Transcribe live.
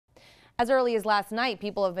As early as last night,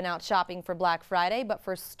 people have been out shopping for Black Friday, but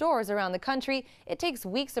for stores around the country, it takes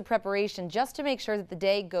weeks of preparation just to make sure that the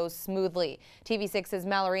day goes smoothly. TV6's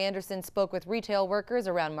Mallory Anderson spoke with retail workers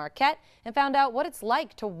around Marquette and found out what it's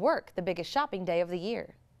like to work the biggest shopping day of the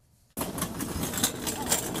year.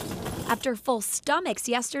 After full stomachs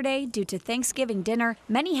yesterday due to Thanksgiving dinner,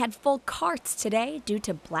 many had full carts today due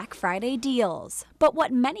to Black Friday deals. But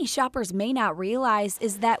what many shoppers may not realize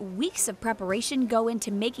is that weeks of preparation go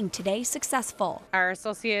into making today successful. Our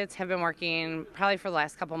associates have been working probably for the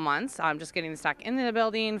last couple months, just getting the stock into the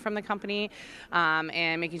building from the company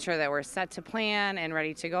and making sure that we're set to plan and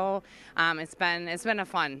ready to go. It's been a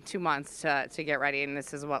fun 2 months to get ready, and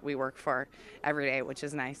this is what we work for every day, which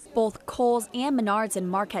is nice. Both Kohl's and Menards in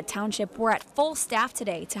Marquette Township were at full staff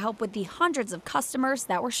today to help with the hundreds of customers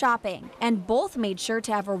that were shopping, and both made sure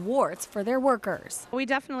to have rewards for their workers. We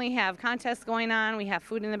definitely have contests going on. We have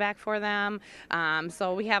food in the back for them,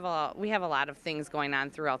 so we have a lot of things going on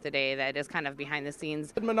throughout the day that is kind of behind the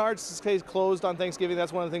scenes. Menards stays closed on Thanksgiving.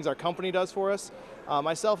 That's one of the things our company does for us.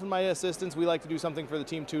 Myself and my assistants, we like to do something for the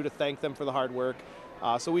team too, to thank them for the hard work.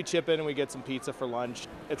 So we chip in and we get some pizza for lunch.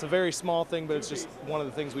 It's a very small thing, but it's just one of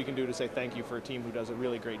the things we can do to say thank you for a team who does a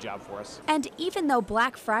really great job for us. And even though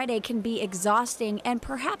Black Friday can be exhausting and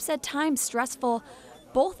perhaps at times stressful,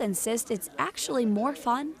 both insist it's actually more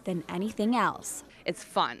fun than anything else. It's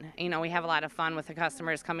fun. You know, we have a lot of fun with the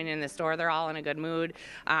customers coming in the store. They're all in a good mood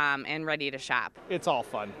and ready to shop. It's all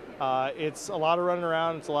fun. It's a lot of running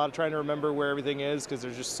around. It's a lot of trying to remember where everything is because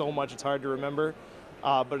there's just so much it's hard to remember.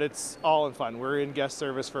 But it's all in fun. We're in guest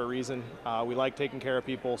service for a reason. We like taking care of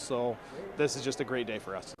people, so this is just a great day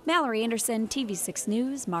for us. Mallory Anderson, TV6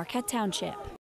 News, Marquette Township.